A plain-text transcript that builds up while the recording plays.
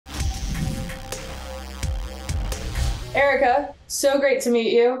Erika, so great to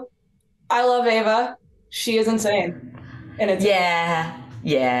meet you. I love Ava. She is insane. And it's Yeah,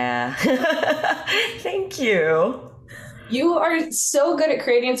 yeah. Thank you. you are so good at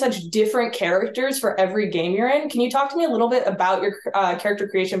creating such different characters for every game you're in. Can you talk to me a little bit about your character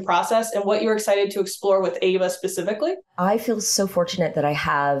creation process and what you're excited to explore with Ava specifically? I feel so fortunate that I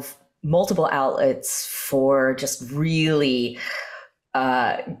have multiple outlets for just really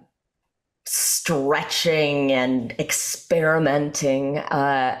uh, stretching and experimenting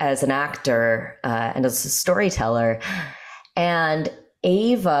as an actor and as a storyteller. And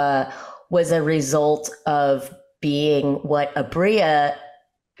Ava was a result of being what Abria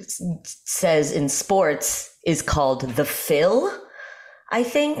says in sports is called the fill, I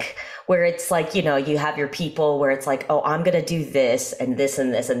think, where it's like, you have your people where it's like, oh, I'm going to do this and this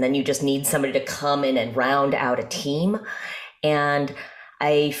and this. And then you just need somebody to come in and round out a team. And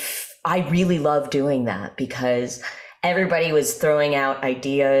I really love doing that because everybody was throwing out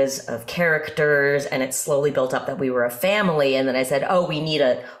ideas of characters and it slowly built up that we were a family. And then I said, oh, we need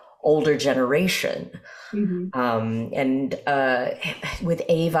a older generation. Mhm. And with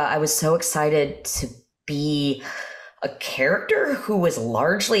Ava, I was so excited to be a character who was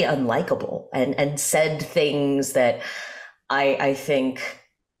largely unlikable and said things that I think,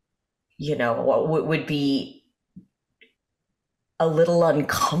 would be a little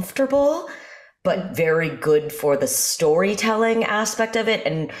uncomfortable, but very good for the storytelling aspect of it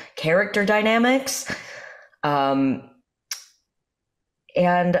and character dynamics. Um,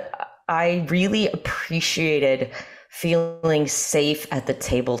 and I really appreciated feeling safe at the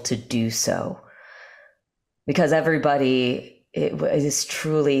table to do so because everybody, it is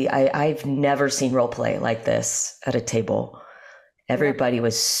truly, I've never seen role play like this at a table. Yeah. Everybody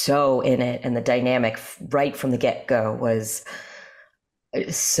was so in it, and the dynamic right from the get-go was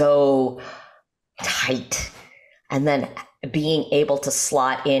so tight. And then being able to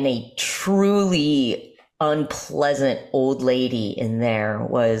slot in a truly unpleasant old lady in there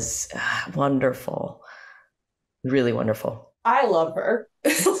was wonderful. Really wonderful. I love her.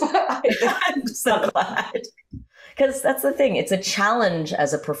 I'm so glad. Because that's the thing. It's a challenge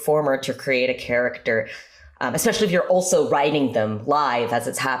as a performer to create a character, especially if you're also writing them live as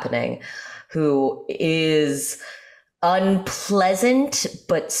it's happening, who is unpleasant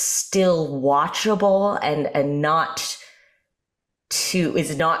but still watchable and not to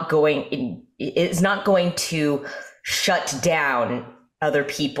is not going to shut down other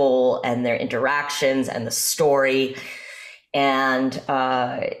people and their interactions and the story and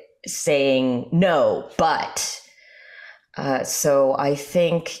saying no, but so I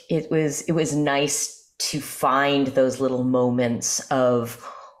think it was nice to find those little moments of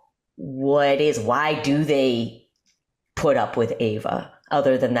why do they put up with Ava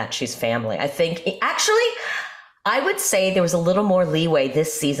other than that she's family. I think actually I would say there was a little more leeway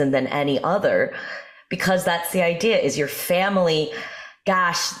this season than any other because that's the idea is your family,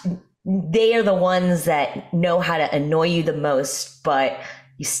 gosh, they are the ones that know how to annoy you the most, but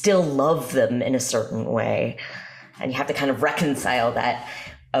you still love them in a certain way. And you have to kind of reconcile that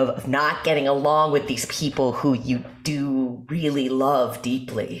of not getting along with these people who you do really love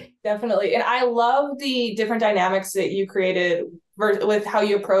deeply. Definitely. And I love the different dynamics that you created with how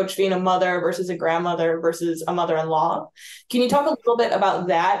you approach being a mother versus a grandmother versus a mother-in-law. Can you talk a little bit about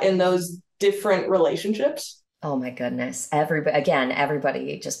that and those different relationships? Oh my goodness.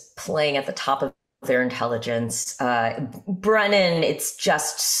 Everybody just playing at the top of their intelligence. Brennan, it's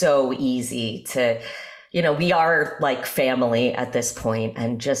just so easy to, we are like family at this point,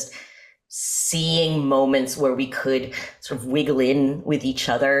 and just seeing moments where we could sort of wiggle in with each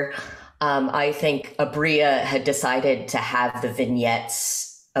other. I think Abria had decided to have the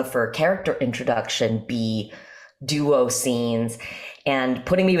vignettes of her character introduction be duo scenes. And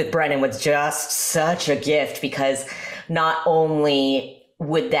putting me with Brennan was just such a gift because not only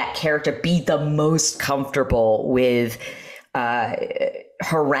would that character be the most comfortable with uh,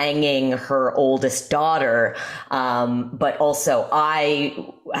 haranguing her oldest daughter, but also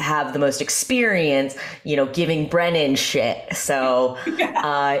I have the most experience, giving Brennan shit. So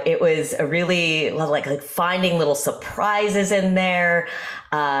Yeah. it was a really like finding little surprises in there.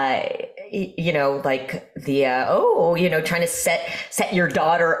 Uh, like the trying to set your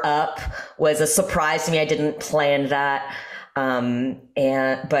daughter up was a surprise to me. I didn't plan that. So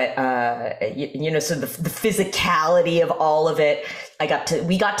the physicality of all of it,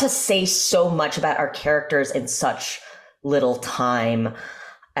 we got to say so much about our characters in such little time.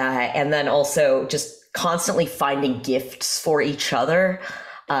 And then also just constantly finding gifts for each other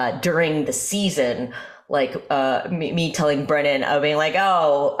during the season. Like me telling Brennan, being like,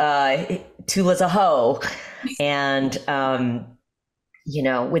 oh, Tula's a hoe. And,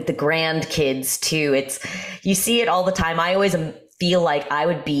 with the grandkids too, you see it all the time. I always feel like I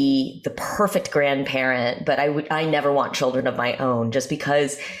would be the perfect grandparent, but I never want children of my own, just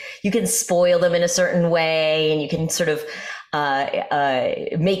because you can spoil them in a certain way and you can sort of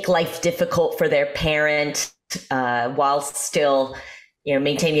make life difficult for their parent while still,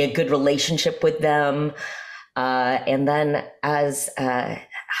 maintaining a good relationship with them. And then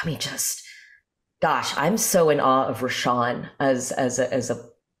gosh, I'm so in awe of Rashawn as a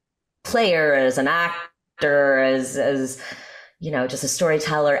player, as an actor, as just a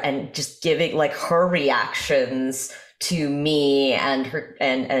storyteller, and just giving like her reactions to me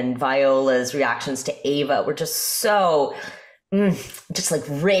and Viola's reactions to Ava were just so just like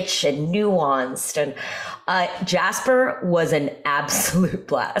rich and nuanced. And Jasper was an absolute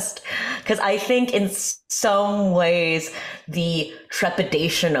blast, because I think in some ways the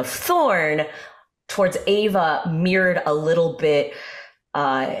trepidation of Thorne towards Ava mirrored a little bit,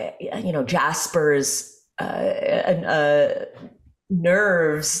 Jasper's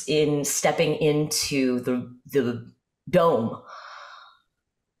nerves in stepping into the dome.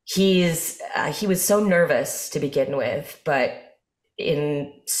 He was so nervous to begin with, but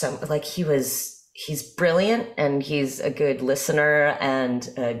he's brilliant, and he's a good listener and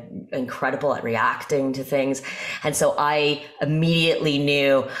incredible at reacting to things. And so I immediately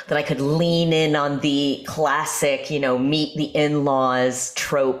knew that I could lean in on the classic, meet the in-laws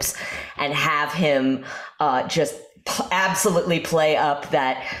tropes and have him just absolutely play up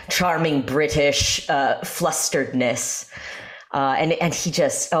that charming British flusteredness. And he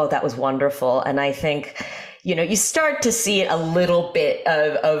just, that was wonderful. And I think, you start to see a little bit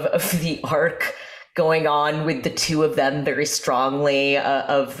of the arc going on with the two of them very strongly,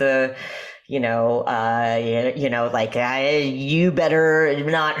 of the, you better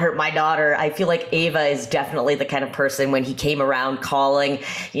not hurt my daughter. I feel like Ava is definitely the kind of person, when he came around calling,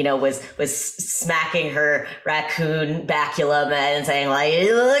 was smacking her raccoon baculum and saying like,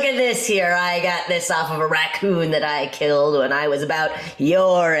 look at this here. I got this off of a raccoon that I killed when I was about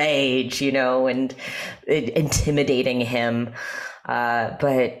your age, and intimidating him.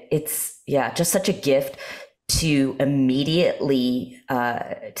 But it's, just such a gift to immediately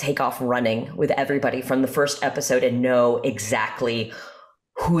take off running with everybody from the first episode and know exactly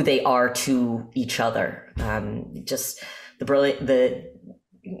who they are to each other. Just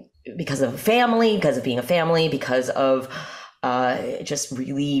because of family, because of being a family, because of just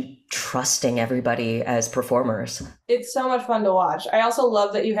really trusting everybody as performers. It's so much fun to watch. I also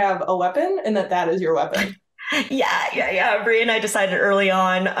love that you have a weapon and that is your weapon. Yeah. Brie and I decided early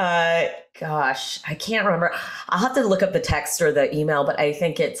on, gosh, I can't remember. I'll have to look up the text or the email, but I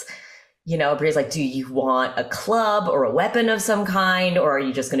think it's, Brie's like, do you want a club or a weapon of some kind? Or are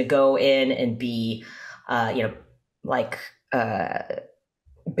you just going to go in and be,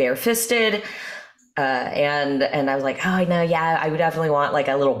 bare-fisted? And I was like, oh, no, yeah, I would definitely want like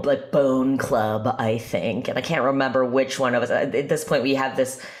a little bone club, I think. And I can't remember which one of us. At this point, we have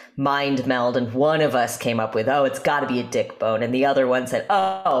this mind meld, and one of us came up with, it's got to be a dick bone, and the other one said,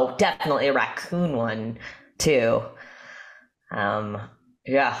 definitely a raccoon one too.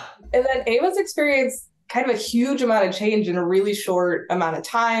 Yeah. And then Ava's experienced kind of a huge amount of change in a really short amount of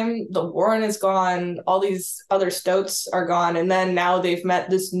time. The Warren is gone, all these other Stoats are gone, and then now they've met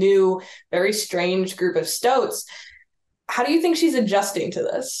this new, very strange group of Stoats. How do you think she's adjusting to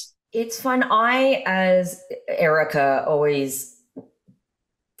this? It's fun. I, as Erika,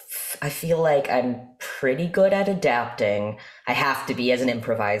 I feel like I'm pretty good at adapting. I have to be as an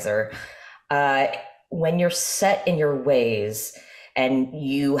improviser. When you're set in your ways and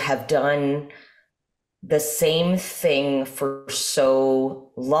you have done the same thing for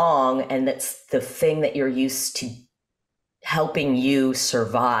so long, and that's the thing that you're used to helping you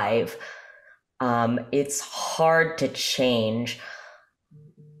survive, it's hard to change.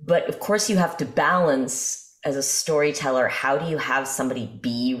 But of course, you have to balance, as a storyteller, how do you have somebody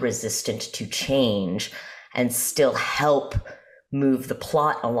be resistant to change and still help move the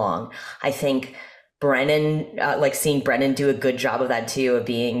plot along? I think Brennan, seeing Brennan do a good job of that too, of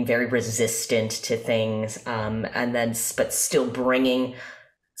being very resistant to things, but still bringing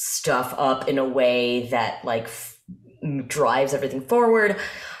stuff up in a way that drives everything forward.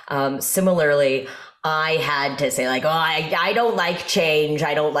 Similarly, I had to say I don't like change.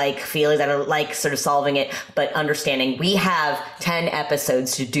 I don't like feelings. I don't like sort of solving it, but understanding we have 10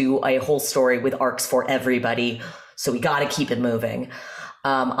 episodes to do a whole story with arcs for everybody. So we got to keep it moving.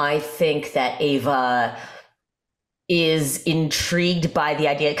 I think that Ava is intrigued by the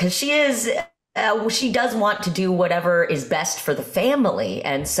idea, because she does want to do whatever is best for the family.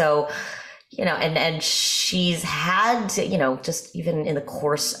 And so, and she's had to, just even in the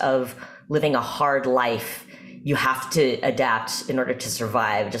course of living a hard life, you have to adapt in order to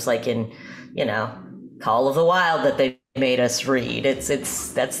survive, just like in, Call of the Wild that they made us read.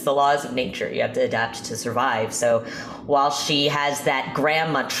 That's the laws of nature. You have to adapt to survive. So while she has that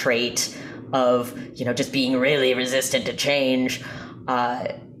grandma trait of, just being really resistant to change,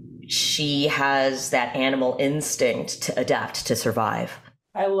 she has that animal instinct to adapt to survive.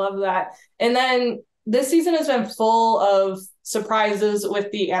 I love that. And then this season has been full of surprises with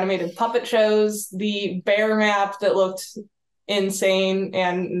the animated puppet shows, the bear map that looked insane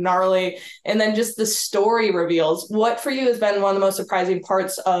and gnarly, and then just the story reveals. What for you has been one of the most surprising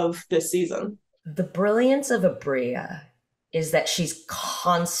parts of this season? The brilliance of Abria is that she's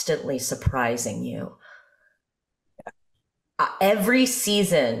constantly surprising you. Every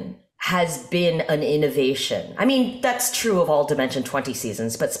season has been an innovation. I mean, that's true of all Dimension 20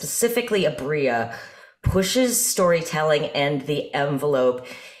 seasons, but specifically Abria pushes storytelling and the envelope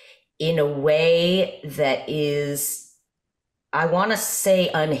in a way that is, I want to say,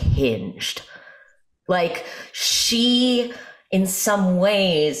 unhinged. Like, she, in some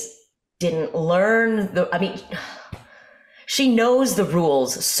ways, didn't learn she knows the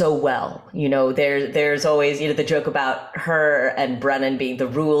rules so well. There's always, the joke about her and Brennan being the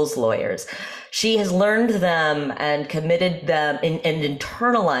rules lawyers. She has learned them and committed them and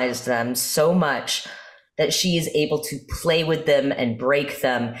internalized them so much that she is able to play with them and break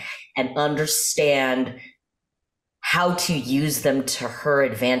them and understand how to use them to her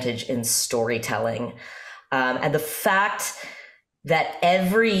advantage in storytelling. And the fact that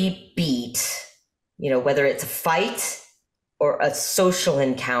every beat, whether it's a fight or a social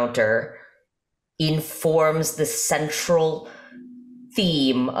encounter, informs the central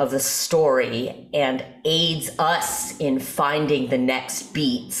theme of the story and aids us in finding the next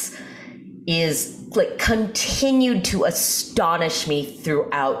beats is like continued to astonish me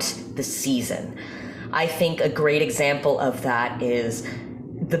throughout the season. I think a great example of that is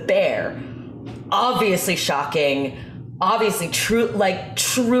the bear. Obviously shocking, obviously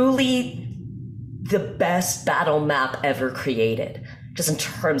truly the best battle map ever created, just in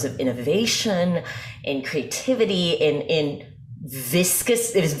terms of innovation, in creativity, in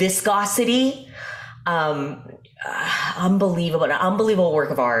viscosity. Unbelievable work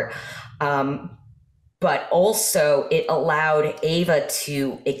of art. But also it allowed Ava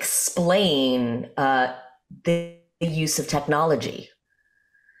to explain the use of technology.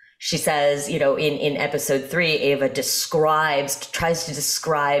 She says, in episode 3, Ava tries to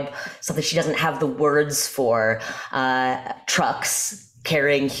describe something she doesn't have the words for, trucks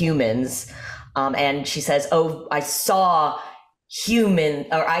carrying humans. And she says, I saw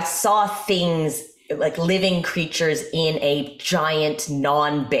things like living creatures in a giant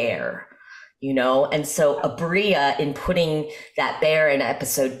non-bear, And so Abria, in putting that bear in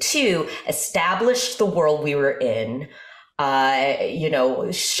episode 2, established the world we were in,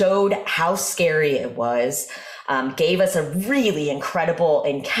 showed how scary it was, gave us a really incredible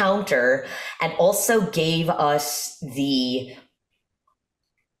encounter, and also gave us the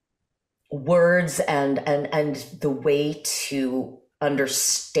words and the way to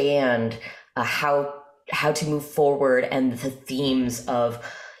understand how to move forward, and the themes of,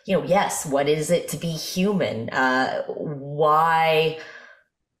 yes, what is it to be human? Why,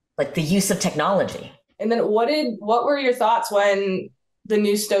 like, the use of technology. And then what were your thoughts when the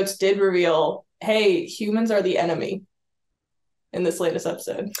new Stoats did reveal, hey, humans are the enemy in this latest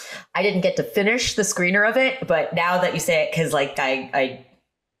episode? I didn't get to finish the screener of it, but now that you say it, because I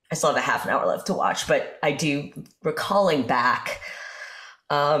still have a half an hour left to watch, but I do, recalling back,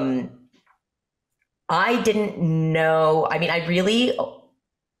 I didn't know. I mean,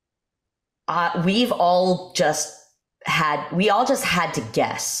 we all just had to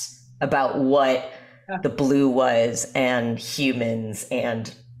guess about what the blue was, and humans,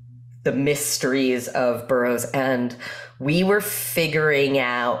 and the mysteries of Burrow's End. We were figuring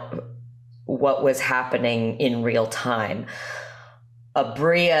out what was happening in real time.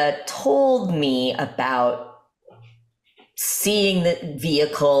 Abria told me about seeing the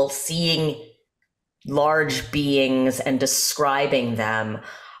vehicle, seeing large beings and describing them.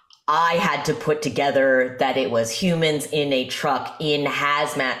 I had to put together that it was humans in a truck in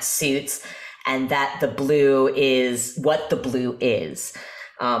hazmat suits, and that the blue is what the blue is,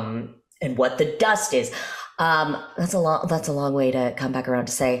 and what the dust is. That's a long way to come back around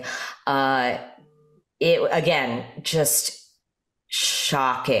to say. It, again, just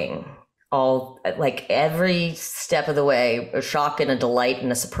shocking. All, like, every step of the way, a shock and a delight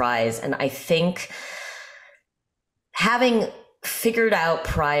and a surprise. And I think having figured out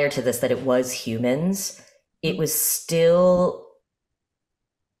prior to this that it was humans, it was still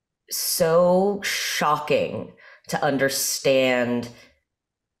so shocking to understand,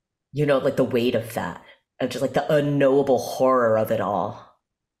 like the weight of that, of just like the unknowable horror of it all.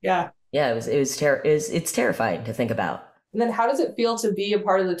 Yeah. Yeah, it's terrifying to think about. And then how does it feel to be a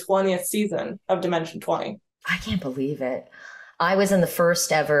part of the 20th season of Dimension 20? I can't believe it. I was in the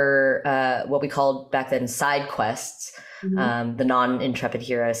first ever, what we called back then side quests, the non-Intrepid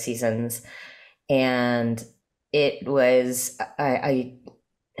Hero seasons. And it was, and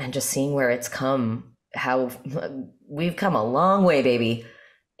just seeing where it's come, how we've come a long way, baby.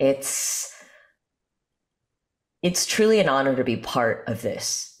 It's truly an honor to be part of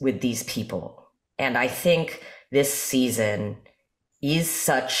this with these people. And I think this season is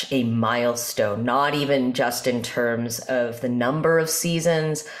such a milestone, not even just in terms of the number of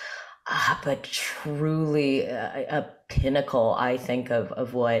seasons, but truly a pinnacle, I think,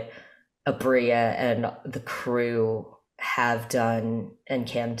 of what Abria and the crew have done and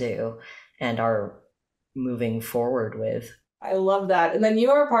can do and are moving forward with. I love that. And then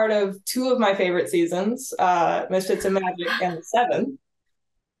you are part of two of my favorite seasons, Misfits and Magic and the Seven.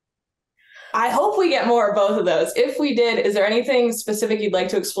 I hope we get more of both of those. If we did, is there anything specific you'd like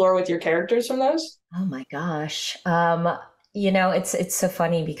to explore with your characters from those? Oh my gosh. It's so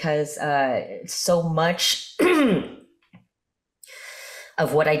funny because so much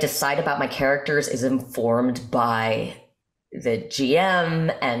of what I decide about my characters is informed by the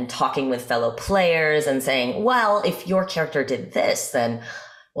GM and talking with fellow players and saying, well, if your character did this, then,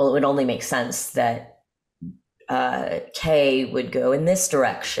 well, it would only make sense that Kay would go in this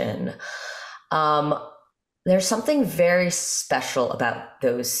direction. There's something very special about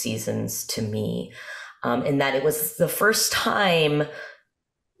those seasons to me, in that it was the first time.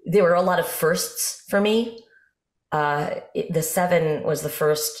 There were a lot of firsts for me. The Seven was the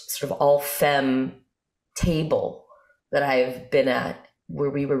first sort of all-femme table that I've been at, where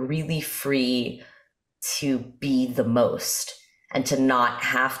we were really free to be the most and to not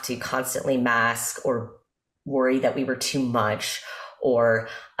have to constantly mask or worry that we were too much, or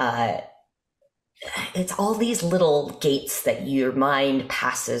it's all these little gates that your mind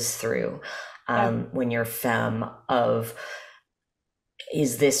passes through when you're femme of,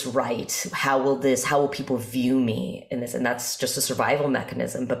 is this right? How will people view me in this? And that's just a survival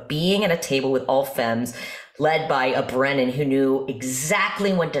mechanism. But being at a table with all femmes, led by a Brennan who knew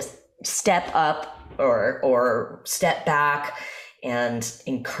exactly when to step up or step back, and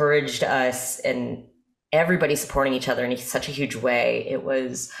encouraged us, and everybody supporting each other in such a huge way. It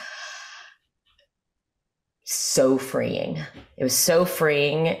was so freeing. It was so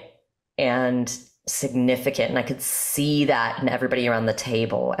freeing and significant. And I could see that in everybody around the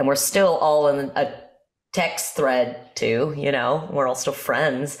table. And we're still all in a text thread too, we're all still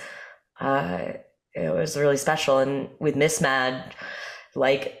friends. It was really special. And with Miss Mad,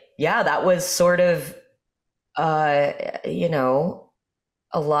 that was sort of, a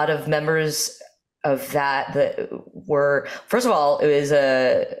lot of members of that were, first of all, it was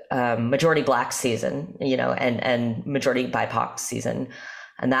a majority Black season, and majority BIPOC season.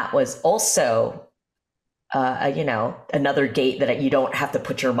 And that was also, another gate that you don't have to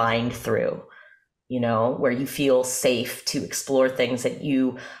put your mind through, where you feel safe to explore things that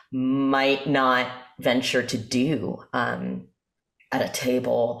you might not venture to do at a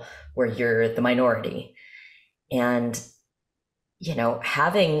table where you're the minority. And,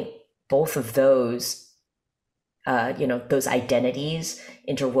 having both of those, those identities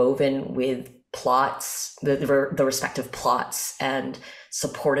interwoven with plots, the respective plots, and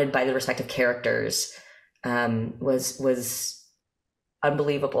supported by the respective characters, was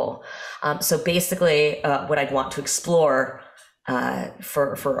unbelievable. So basically, what I'd want to explore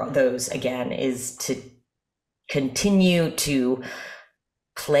for those, again, is to continue to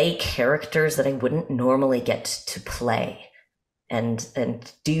play characters that I wouldn't normally get to play,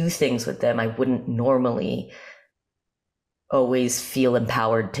 and do things with them I wouldn't normally always feel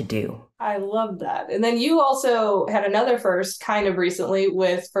empowered to do. I love that. And then you also had another first kind of recently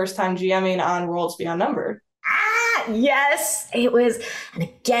with first time GMing on Worlds Beyond Numbered. Yes, it was. And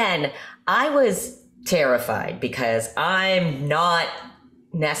again, I was terrified because I'm not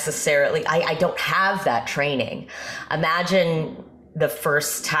necessarily, I don't have that training. Imagine the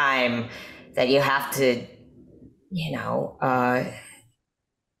first time that you have to,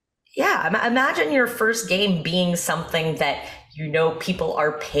 imagine your first game being something that people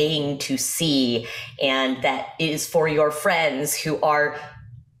are paying to see, and that is for your friends who are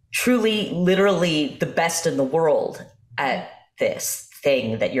truly, literally the best in the world at this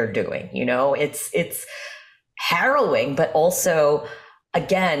thing that you're doing. It's harrowing, but also,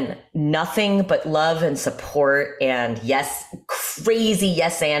 again, nothing but love and support, and yes, crazy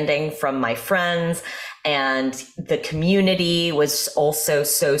yes-anding from my friends. And the community was also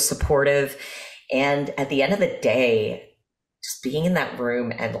so supportive. And at the end of the day, just being in that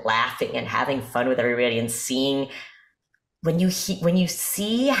room and laughing and having fun with everybody and seeing when you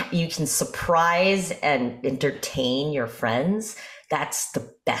see you can surprise and entertain your friends, that's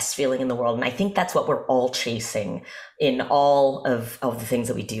the best feeling in the world. And I think that's what we're all chasing in all of the things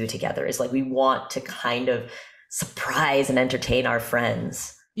that we do together, is like we want to kind of surprise and entertain our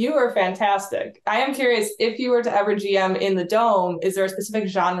friends. You are fantastic. I am curious, if you were to ever GM in the Dome, is there a specific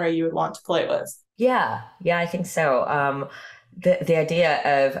genre you would want to play with? Yeah, I think so. The idea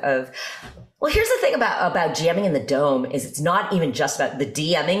of well, here's the thing about GMing in the Dome is it's not even just about the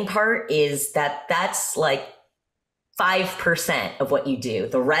DMing part, is that's like 5% of what you do.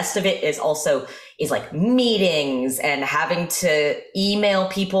 The rest of it is like meetings and having to email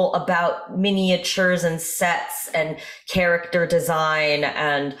people about miniatures and sets and character design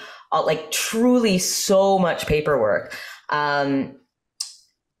and like truly so much paperwork. And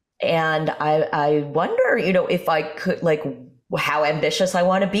I wonder, if I could, like, how ambitious I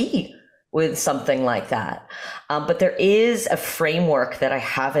want to be with something like that. But there is a framework that I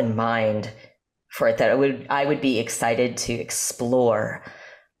have in mind for it that I would be excited to explore.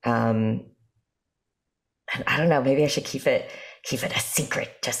 And I don't know, maybe I should keep it a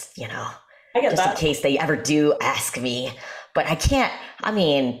secret, just, I get just that. in case they ever do ask me. But I can't, I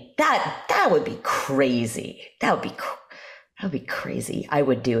mean, that would be crazy. That would be crazy. I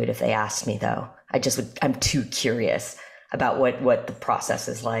would do it if they asked me, though. I'm too curious about what the process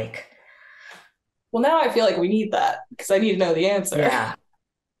is like. Well, now I feel like we need that because I need to know the answer.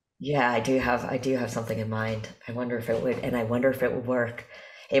 Yeah, I do have something in mind. I wonder if it would work.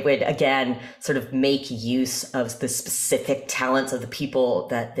 It would, again, sort of make use of the specific talents of the people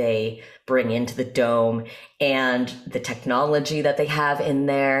that they bring into the Dome and the technology that they have in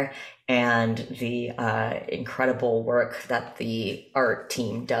there and the incredible work that the art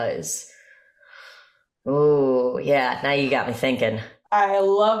team does. Oh, yeah, now you got me thinking. I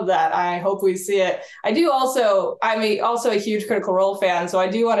love that. I hope we see it. I'm also a huge Critical Role fan, so I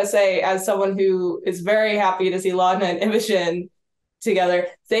do want to say, as someone who is very happy to see Laudna and Imogen together,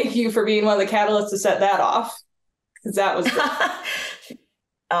 thank you for being one of the catalysts to set that off, because that was great.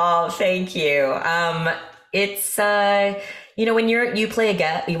 Oh, thank you. It's when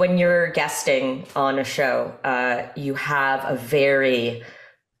when you're guesting on a show, you have a very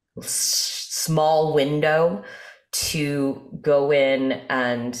small window to go in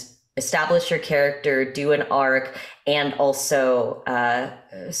and establish your character, do an arc, and also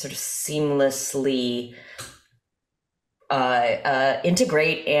sort of seamlessly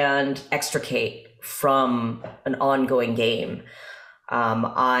integrate and extricate from an ongoing game.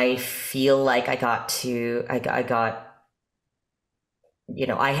 I feel like I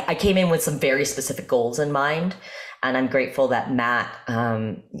came in with some very specific goals in mind, and I'm grateful that Matt,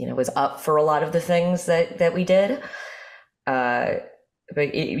 was up for a lot of the things that we did. I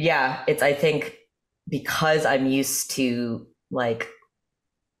think because I'm used to like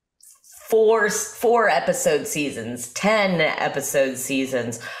four episode seasons, 10 episode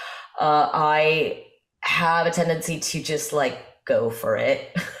seasons, I have a tendency to just like go for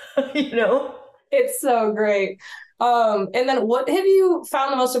it, It's so great. And then what have you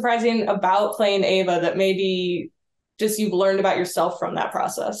found the most surprising about playing Ava that maybe just you've learned about yourself from that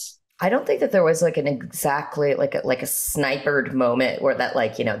process? I don't think that there was like an exactly like a snipered moment where that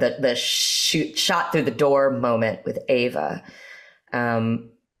the shot through the door moment with Ava.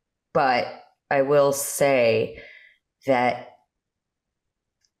 But I will say that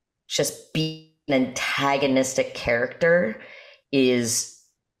just being an antagonistic character is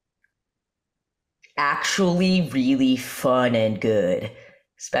actually really fun and good,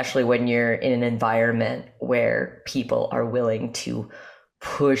 especially when you're in an environment where people are willing to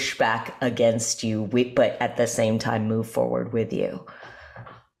push back against you, but at the same time move forward with you.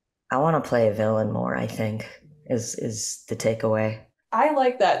 I want to play a villain more, I think, is the takeaway. I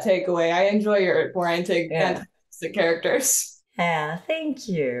like that takeaway. I enjoy your more antagonistic characters. Yeah, thank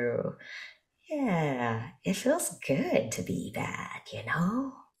you. Yeah, it feels good to be bad,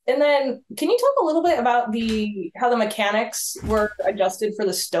 And then can you talk a little bit about how the mechanics were adjusted for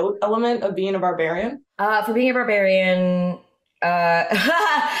the stoat element of being a barbarian? For being a barbarian,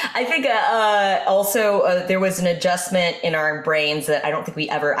 I think also there was an adjustment in our brains that I don't think we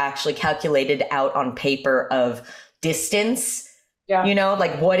ever actually calculated out on paper of distance. Yeah.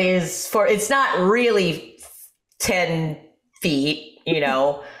 Like it's not really 10 feet,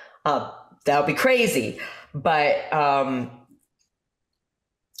 that would be crazy. But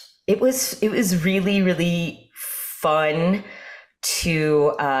it was really, really fun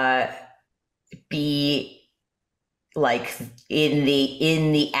to be like in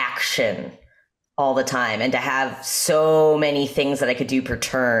the action all the time, and to have so many things that I could do per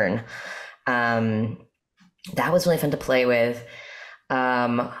turn. That was really fun to play with.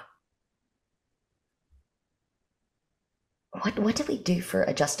 What did we do for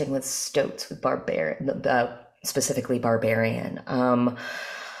adjusting with stoats with barbarian, specifically barbarian?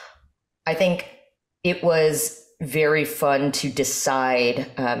 I think it was very fun to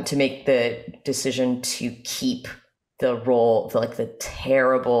decide, to make the decision to keep the role, like the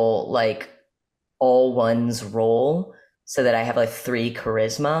terrible, like all ones roll, so that I have like 3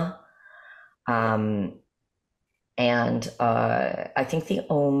 charisma. And I think the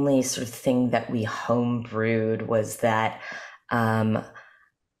only sort of thing that we homebrewed was that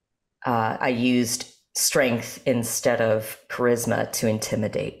I used strength instead of charisma to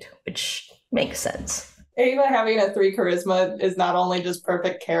intimidate, which makes sense. Ava having a 3 charisma is not only just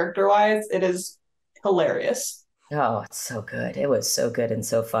perfect character wise, it is hilarious. Oh, it's so good. It was so good and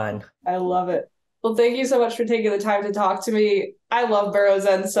so fun. I love it. Well, thank you so much for taking the time to talk to me. I love Burrow's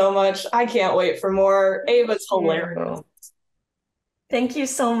End so much. I can't wait for more. Ava's hilarious. Thank you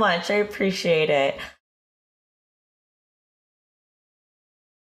so much. I appreciate it.